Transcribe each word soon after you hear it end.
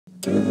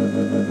Hi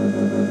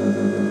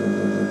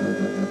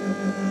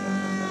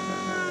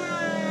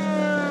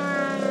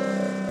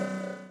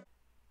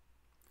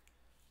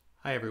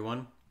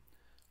everyone. I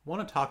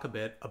want to talk a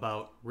bit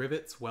about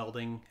rivets,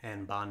 welding,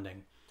 and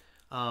bonding.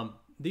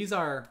 These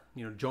are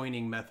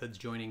joining methods,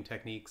 joining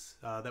techniques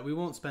that we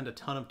won't spend a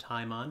ton of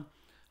time on,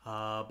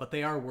 but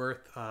they are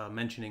worth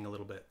mentioning a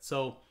little bit.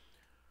 So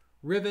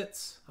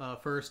rivets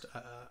first.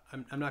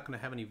 I'm not going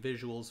to have any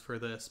visuals for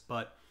this,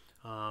 but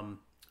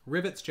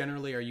rivets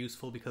generally are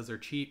useful because they're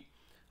cheap.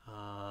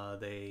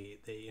 They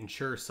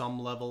ensure some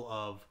level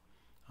of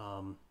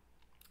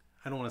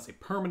I don't want to say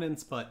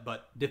permanence,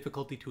 but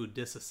difficulty to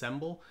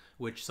disassemble,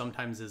 which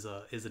sometimes is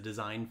a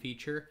design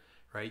feature,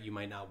 right? You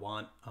might not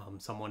want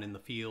someone in the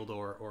field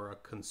or a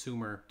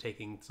consumer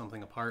taking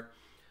something apart,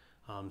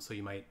 so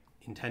you might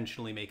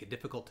intentionally make it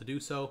difficult to do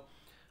so.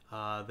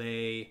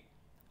 They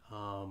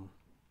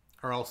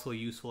are also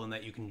useful in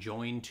that you can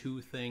join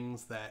two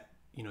things that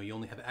you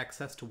only have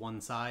access to one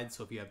side.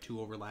 So if you have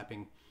two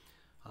overlapping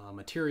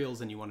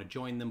materials and you want to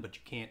join them, but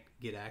you can't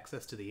get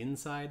access to the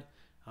inside.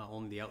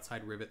 Only the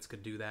outside rivets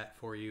could do that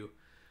for you,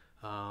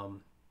 and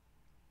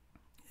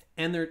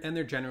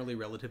they're generally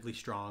relatively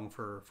strong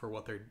for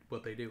what they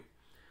do.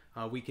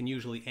 We can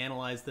usually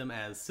analyze them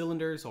as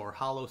cylinders or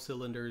hollow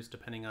cylinders,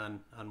 depending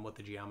on what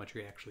the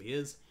geometry actually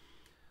is.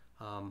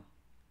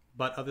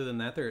 But other than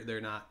that, they're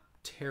not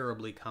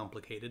terribly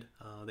complicated.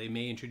 They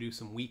may introduce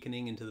some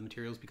weakening into the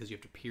materials because you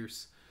have to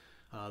pierce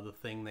the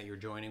thing that you're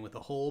joining with a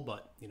hole,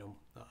 but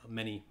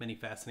many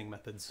fastening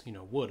methods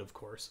would, of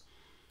course.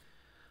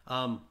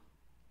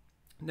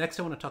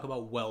 Next, I want to talk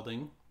about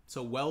welding.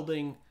 So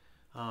welding,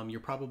 you're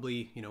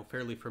probably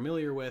fairly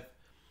familiar with.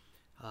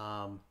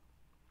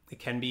 It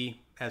can be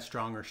as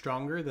strong or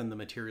stronger than the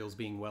materials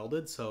being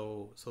welded,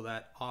 so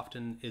that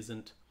often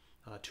isn't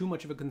too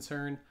much of a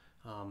concern.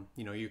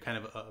 You're kind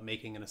of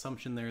making an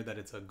assumption there that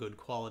it's a good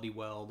quality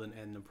weld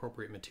and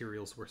appropriate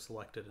materials were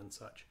selected and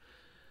such.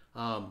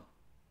 One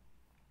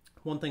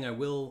thing I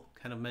will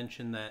kind of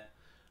mention that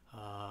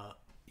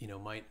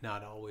might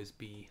not always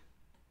be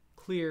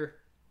clear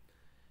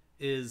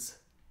is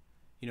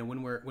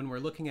when we're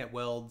looking at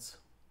welds.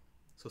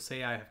 So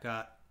say I have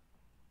got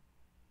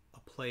a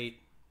plate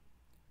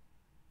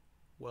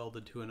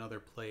welded to another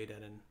plate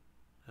at an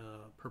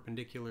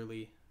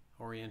perpendicularly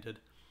oriented,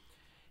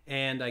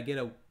 and I get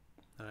it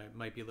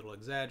might be a little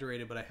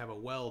exaggerated, but I have a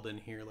weld in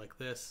here like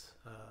this,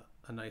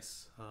 a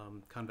nice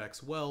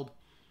convex weld.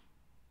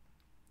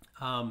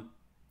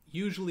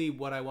 Usually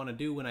what I want to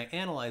do when I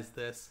analyze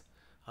this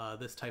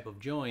type of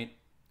joint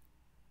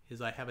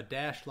is I have a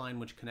dashed line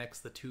which connects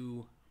the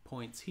 2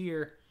 points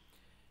here,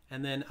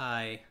 and then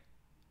I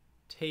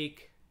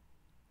take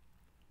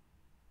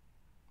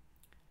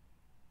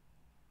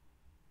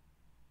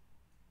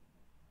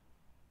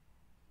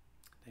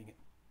dang it.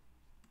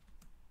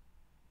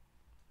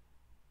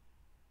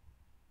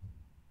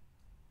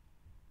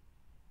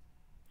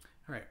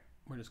 All right,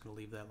 we're just going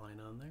to leave that line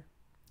on there.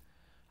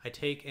 I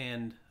take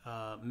and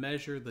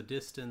measure the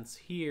distance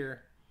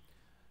here,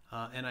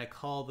 and I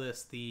call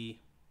this the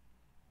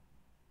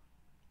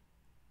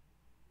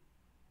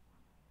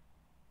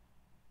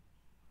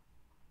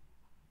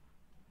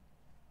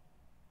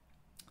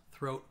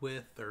throat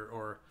width,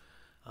 or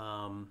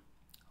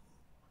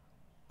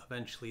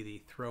eventually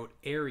the throat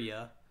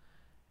area,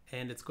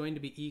 and it's going to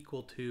be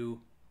equal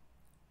to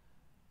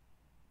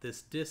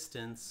this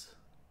distance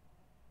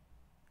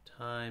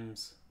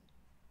times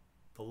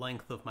the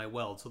length of my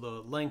weld. So the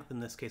length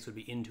in this case would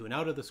be into and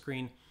out of the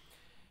screen,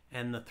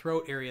 and the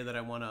throat area that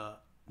I want to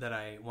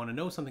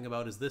know something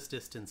about is this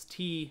distance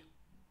t,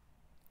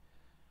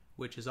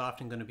 which is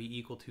often going to be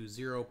equal to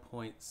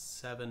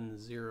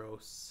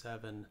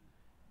 0.707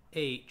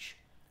 h,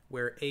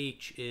 where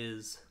h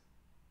is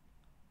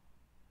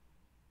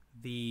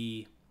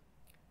the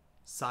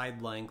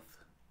side length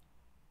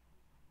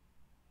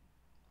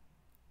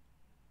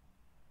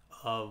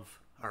of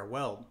our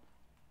weld.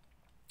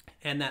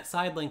 And that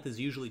side length is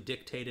usually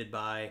dictated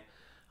by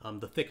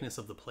the thickness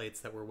of the plates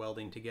that we're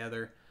welding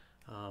together.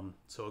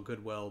 So a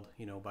good weld,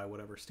 by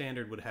whatever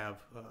standard, would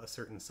have a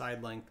certain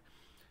side length,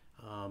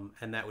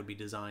 and that would be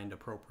designed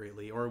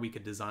appropriately, or we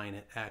could design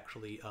it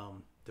actually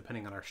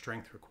depending on our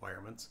strength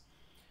requirements.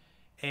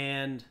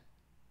 And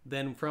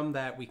then from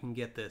that we can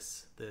get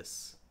this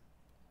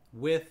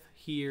width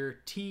here,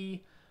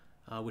 t,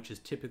 which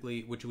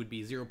would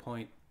be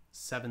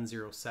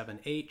 0.707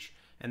 h,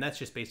 and that's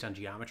just based on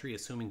geometry,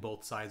 assuming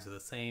both sides are the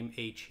same,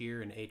 h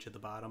here and h at the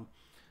bottom.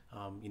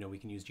 We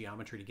can use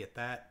geometry to get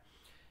that.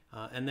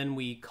 And then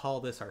we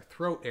call this our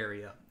throat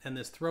area, and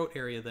this throat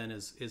area then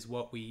is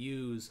what we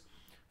use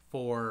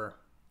for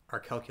our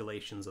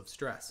calculations of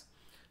stress.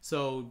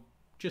 So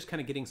just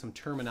kind of getting some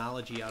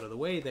terminology out of the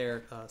way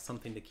there,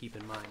 something to keep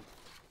in mind.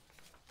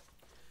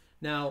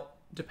 Now,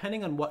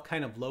 depending on what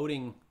kind of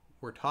loading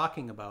we're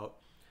talking about,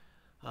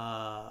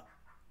 our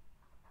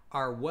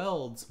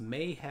welds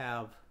may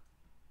have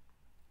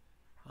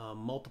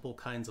multiple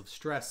kinds of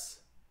stress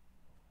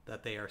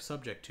that they are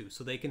subject to.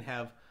 So they can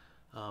have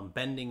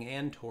bending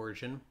and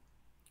torsion.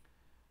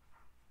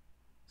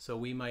 So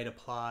we might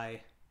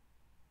apply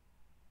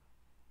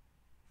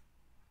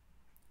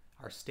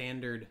our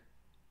standard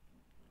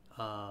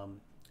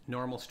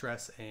normal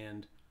stress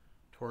and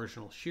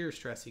torsional shear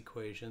stress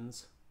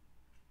equations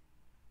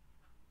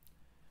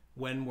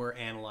when we're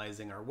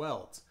analyzing our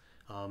welds.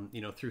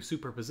 Through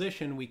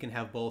superposition, we can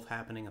have both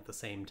happening at the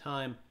same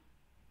time,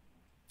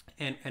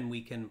 and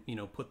we can,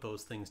 put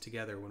those things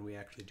together when we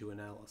actually do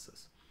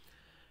analysis.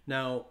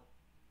 Now,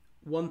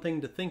 one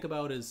thing to think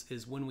about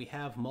is when we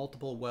have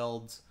multiple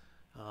welds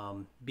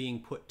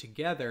being put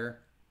together,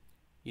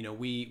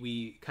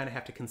 we kind of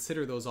have to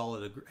consider those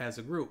all as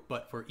a group,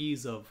 but for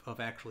ease of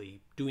actually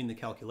doing the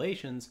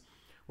calculations,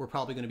 we're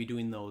probably going to be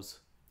doing those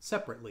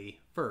separately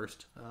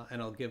first,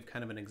 and I'll give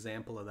kind of an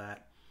example of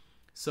that.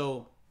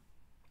 So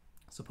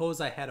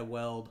suppose I had a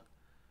weld,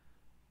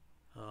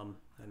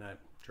 and I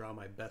draw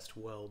my best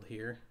weld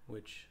here,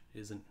 which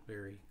isn't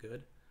very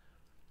good.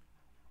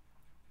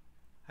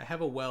 I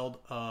have a weld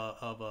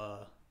of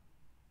a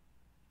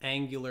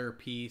angular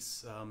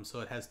piece, so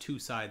it has two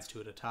sides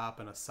to it, a top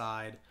and a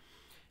side,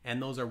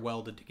 and those are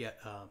welded to get,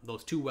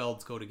 those two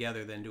welds go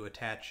together then to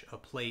attach a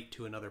plate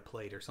to another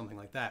plate or something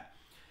like that.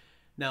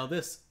 Now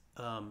this,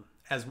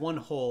 as one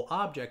whole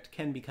object,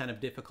 can be kind of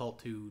difficult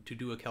to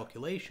do a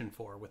calculation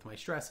for with my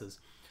stresses.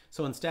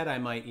 So instead I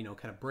might,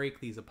 kind of break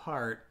these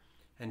apart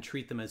and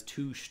treat them as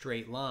two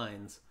straight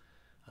lines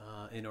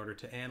in order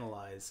to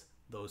analyze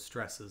those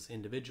stresses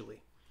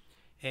individually.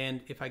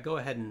 And if I go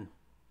ahead and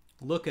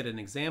look at an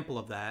example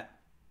of that,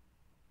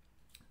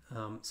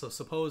 so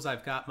suppose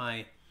I've got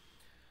my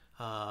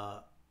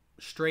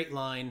straight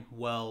line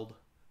weld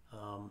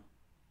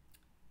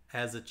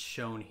as it's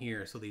shown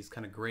here. So these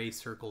kind of gray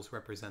circles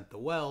represent the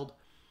weld.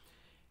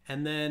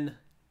 And then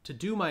to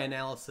do my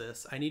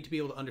analysis, I need to be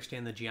able to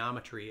understand the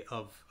geometry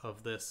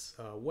of this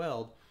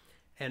weld.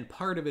 And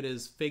part of it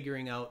is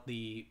figuring out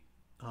the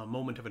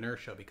moment of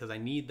inertia, because I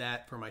need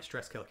that for my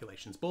stress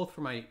calculations, both for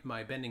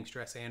my bending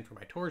stress and for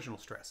my torsional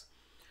stress.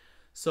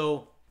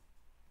 So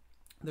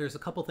there's a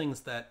couple things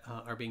that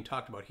are being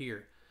talked about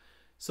here.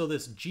 So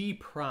this G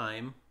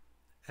prime,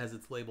 as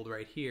it's labeled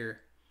right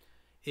here,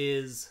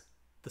 is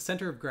the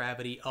center of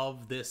gravity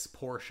of this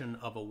portion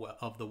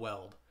of the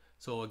weld.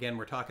 So again,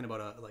 we're talking about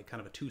a kind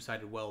of a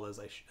two-sided weld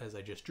as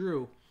I just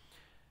drew.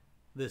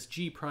 This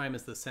G prime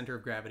is the center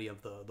of gravity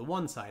of the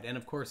one side. And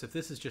of course, if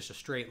this is just a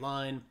straight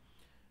line,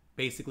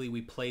 basically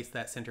we place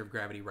that center of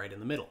gravity right in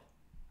the middle.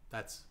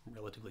 That's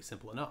relatively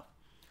simple enough.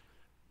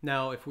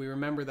 Now, if we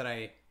remember that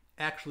I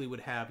actually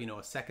would have,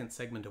 a second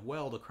segment of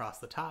weld across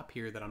the top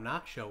here that I'm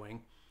not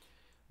showing,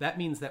 that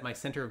means that my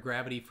center of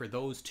gravity for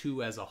those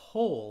two as a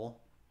whole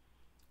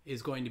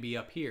is going to be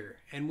up here.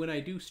 And when I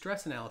do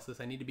stress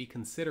analysis, I need to be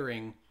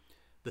considering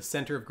the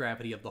center of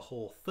gravity of the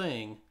whole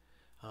thing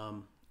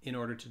in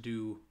order to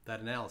do that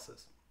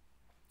analysis.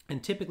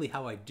 And typically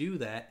how I do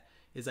that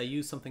is I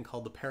use something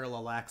called the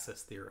parallel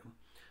axis theorem.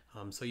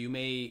 So you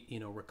may,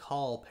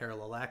 recall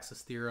parallel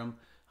axis theorem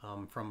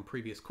from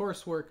previous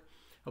coursework,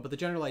 but the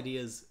general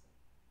idea is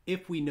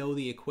if we know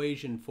the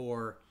equation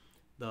for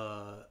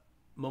the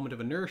moment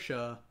of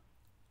inertia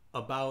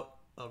about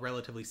a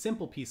relatively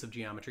simple piece of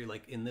geometry,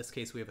 like in this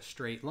case we have a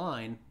straight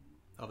line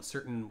of a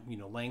certain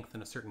length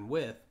and a certain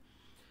width,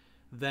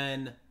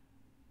 then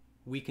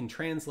we can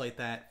translate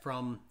that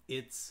from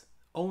its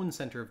own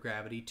center of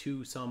gravity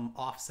to some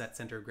offset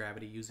center of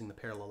gravity using the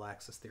parallel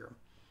axis theorem.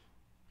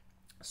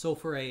 So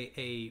for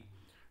a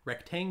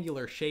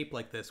rectangular shape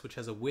like this, which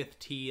has a width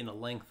t and a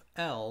length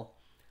L,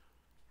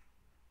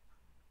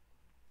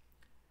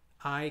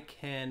 I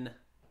can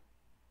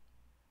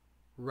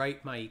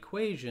write my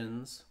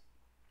equations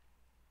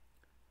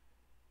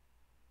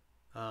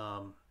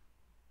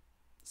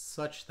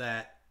such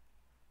that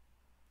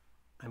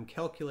I'm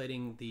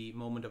calculating the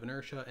moment of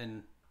inertia,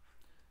 and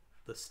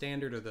the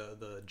standard or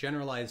the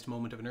generalized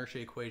moment of inertia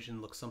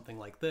equation looks something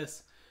like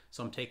this.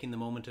 So I'm taking the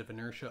moment of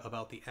inertia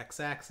about the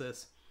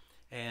x-axis,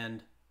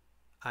 and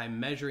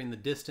I'm measuring the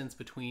distance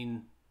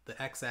between the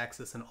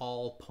x-axis and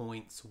all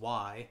points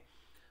y,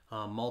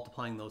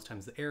 multiplying those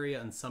times the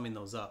area and summing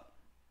those up.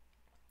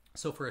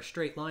 So for a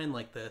straight line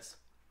like this,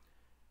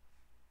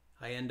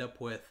 I end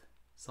up with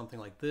something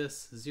like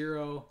this,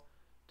 0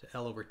 to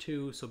L over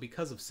 2. So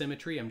because of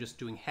symmetry, I'm just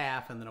doing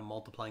half and then I'm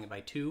multiplying it by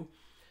 2.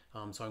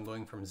 So I'm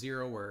going from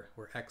 0,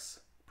 where x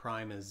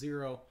prime is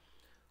 0,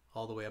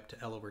 all the way up to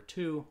L over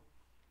 2.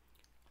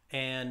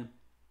 And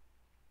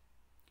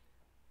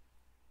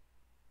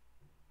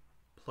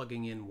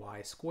plugging in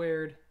y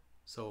squared,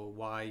 so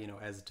y,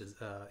 as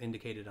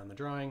indicated on the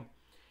drawing.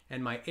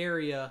 And my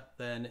area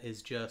then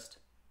is just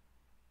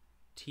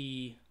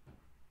t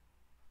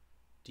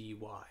dy.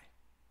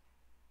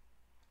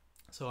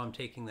 So I'm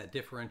taking that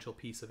differential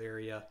piece of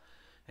area,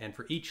 and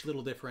for each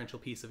little differential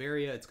piece of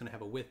area, it's going to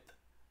have a width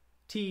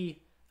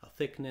t, a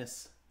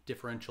thickness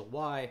differential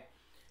y,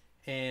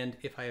 and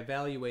if I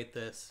evaluate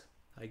this,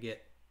 I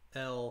get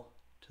L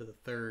to the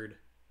third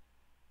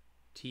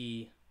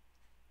t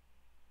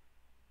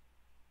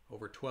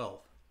over 12.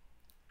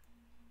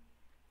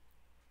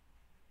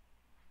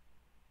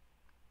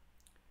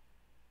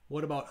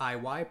 What about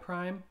Iy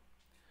prime?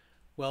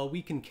 Well,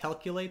 we can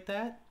calculate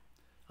that,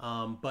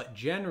 but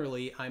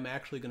generally I'm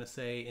actually going to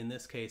say in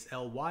this case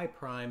Ly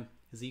prime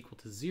is equal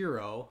to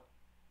 0,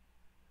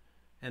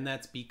 and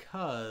that's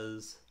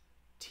because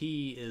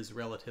t is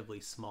relatively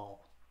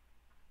small.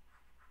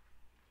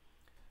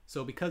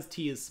 So because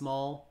t is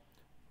small,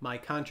 my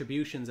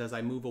contributions as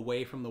I move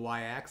away from the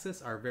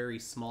y-axis are very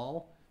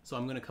small. So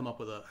I'm going to come up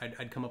with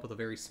I'd come up with a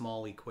very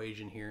small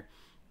equation here,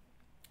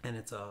 and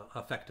it's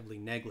effectively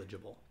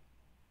negligible.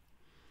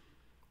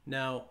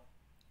 Now,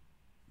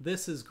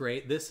 this is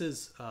great. This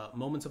is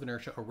moments of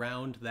inertia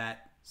around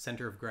that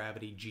center of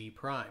gravity G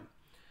prime.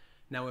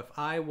 Now, if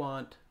I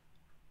want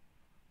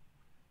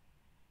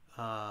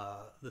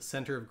the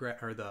center of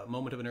or the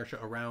moment of inertia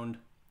around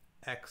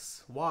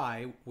x,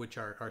 y, which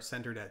are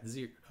centered at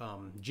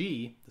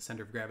G, the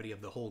center of gravity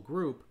of the whole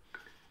group,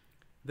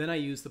 then I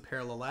use the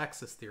parallel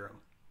axis theorem.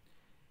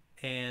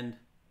 And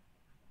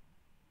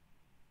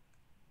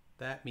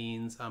that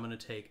means I'm going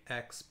to take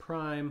x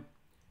prime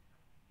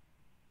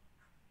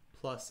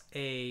plus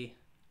a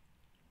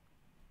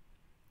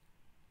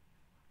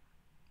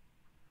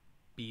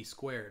b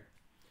squared.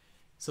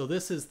 So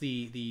this is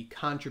the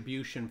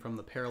contribution from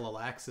the parallel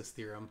axis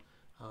theorem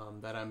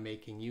that I'm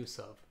making use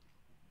of.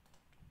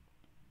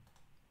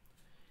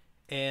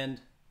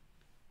 And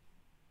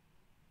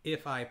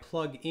if I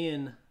plug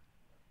in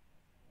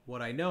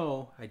what I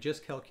know, I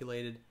just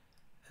calculated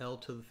L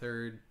to the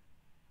third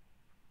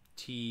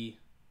t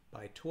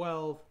by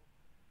 12.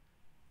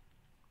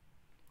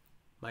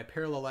 My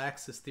parallel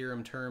axis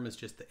theorem term is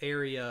just the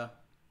area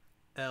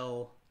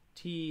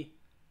LT b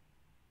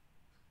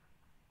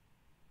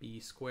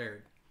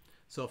squared.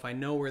 So if I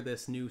know where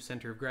this new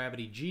center of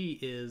gravity G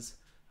is,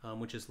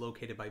 which is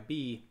located by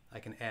B, I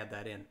can add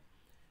that in.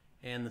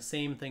 And the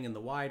same thing in the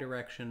y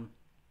direction.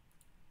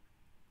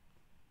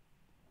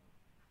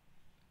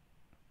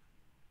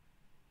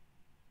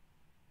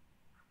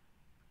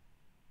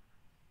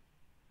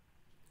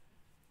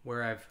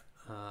 Where I've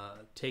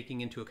taking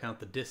into account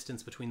the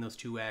distance between those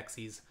two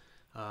axes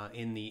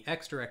in the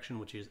x direction,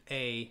 which is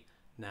a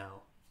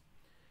now.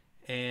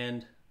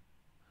 And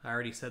I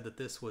already said that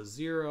this was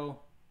 0.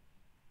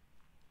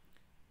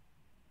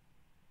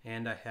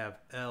 And I have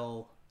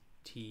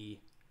LT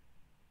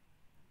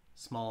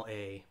small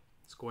a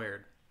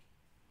squared.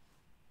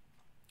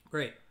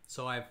 Great.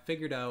 So I've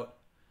figured out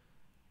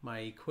my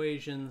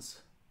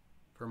equations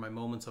for my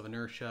moments of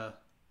inertia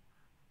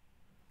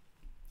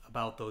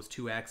about those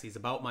two axes,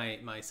 about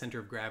my center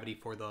of gravity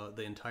for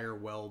the entire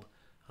weld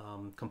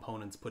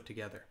components put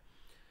together.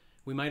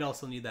 We might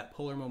also need that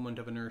polar moment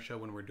of inertia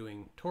when we're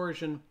doing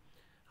torsion.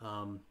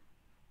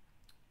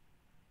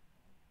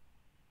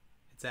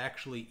 It's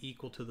actually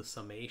equal to the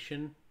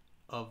summation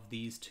of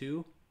these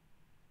two.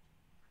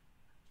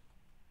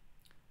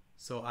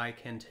 So I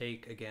can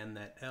take, again,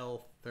 that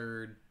L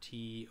third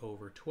t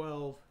over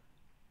 12.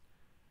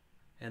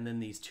 And then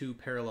these two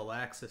parallel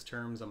axis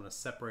terms, I'm going to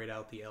separate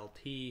out the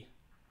LT.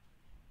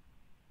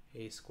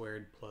 A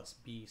squared plus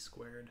b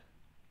squared.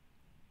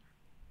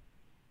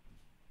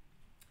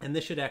 And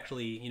this should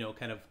actually, you know,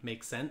 kind of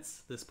make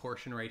sense, this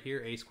portion right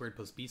here, a squared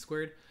plus b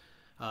squared,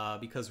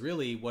 because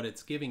really what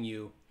it's giving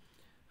you,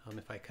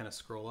 if I kind of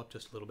scroll up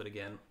just a little bit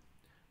again,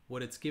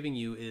 what it's giving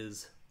you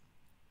is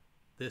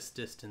this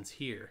distance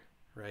here,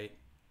 right?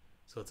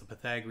 So it's a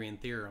Pythagorean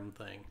theorem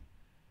thing.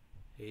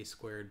 A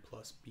squared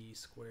plus b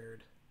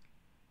squared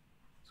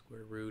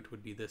square root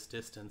would be this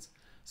distance.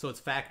 So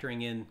it's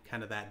factoring in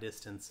kind of that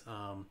distance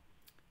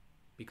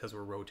because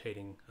we're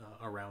rotating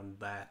around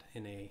that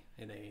in a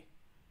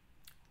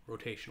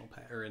rotational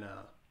pattern, or in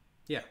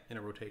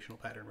a rotational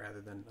pattern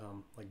rather than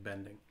like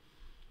bending.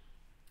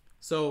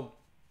 So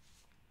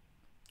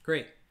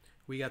great,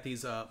 we got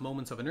these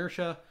moments of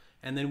inertia,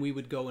 and then we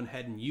would go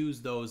ahead and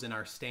use those in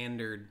our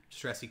standard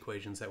stress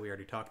equations that we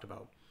already talked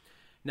about.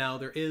 Now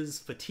there is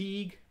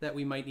fatigue that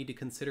we might need to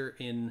consider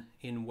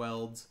in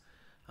welds,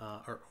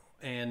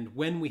 and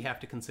when we have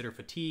to consider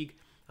fatigue,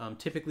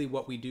 typically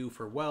what we do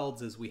for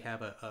welds is we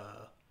have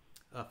a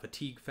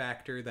fatigue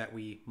factor that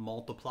we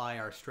multiply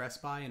our stress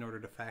by in order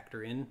to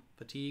factor in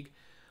fatigue.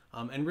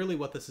 And really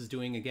what this is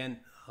doing, again,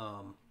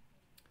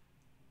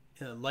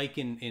 like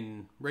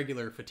in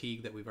regular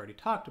fatigue that we've already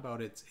talked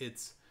about,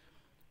 it's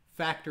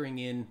factoring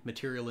in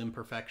material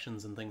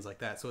imperfections and things like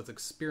that. So it's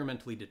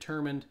experimentally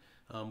determined.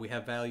 We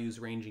have values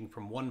ranging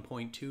from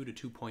 1.2 to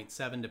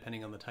 2.7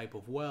 depending on the type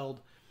of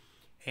weld,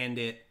 and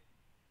it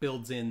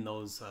builds in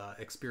those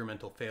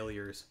experimental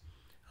failures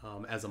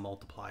as a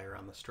multiplier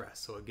on the stress.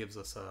 So it gives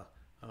us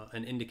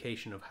an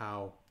indication of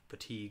how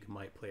fatigue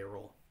might play a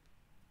role.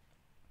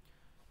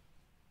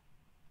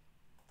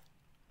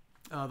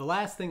 The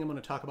last thing I'm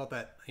going to talk about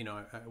that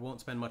I won't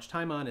spend much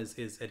time on is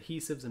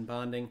adhesives and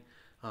bonding.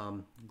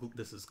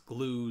 This is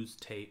glues,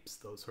 tapes,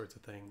 those sorts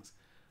of things.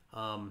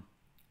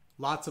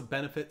 Lots of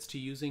benefits to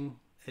using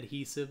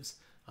adhesives.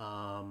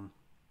 And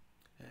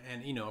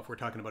if we're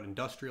talking about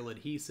industrial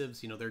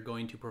adhesives, they're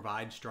going to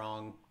provide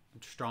strong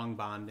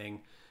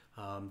bonding.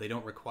 They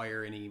don't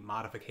require any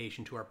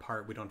modification to our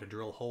part. We don't have to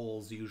drill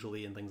holes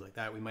usually and things like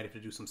that. We might have to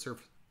do some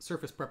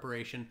surface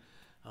preparation.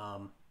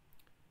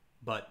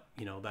 but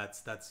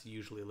that's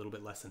usually a little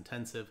bit less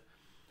intensive.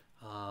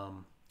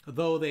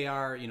 Though they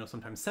are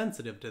sometimes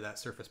sensitive to that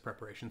surface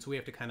preparation, so we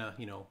have to kind of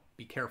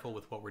be careful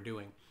with what we're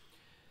doing.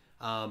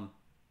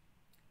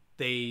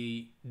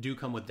 They do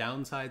come with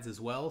downsides as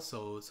well,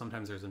 so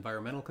sometimes there's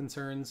environmental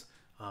concerns.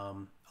 A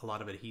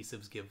lot of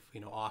adhesives give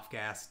off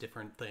gas,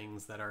 different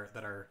things that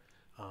are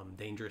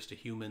dangerous to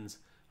humans.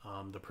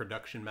 The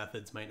production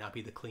methods might not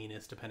be the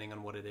cleanest depending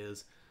on what it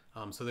is.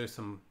 So there's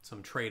some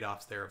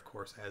trade-offs there, of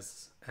course,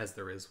 as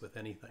there is with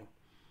anything.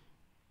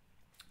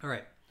 All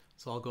right,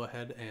 so I'll go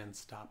ahead and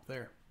stop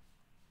there.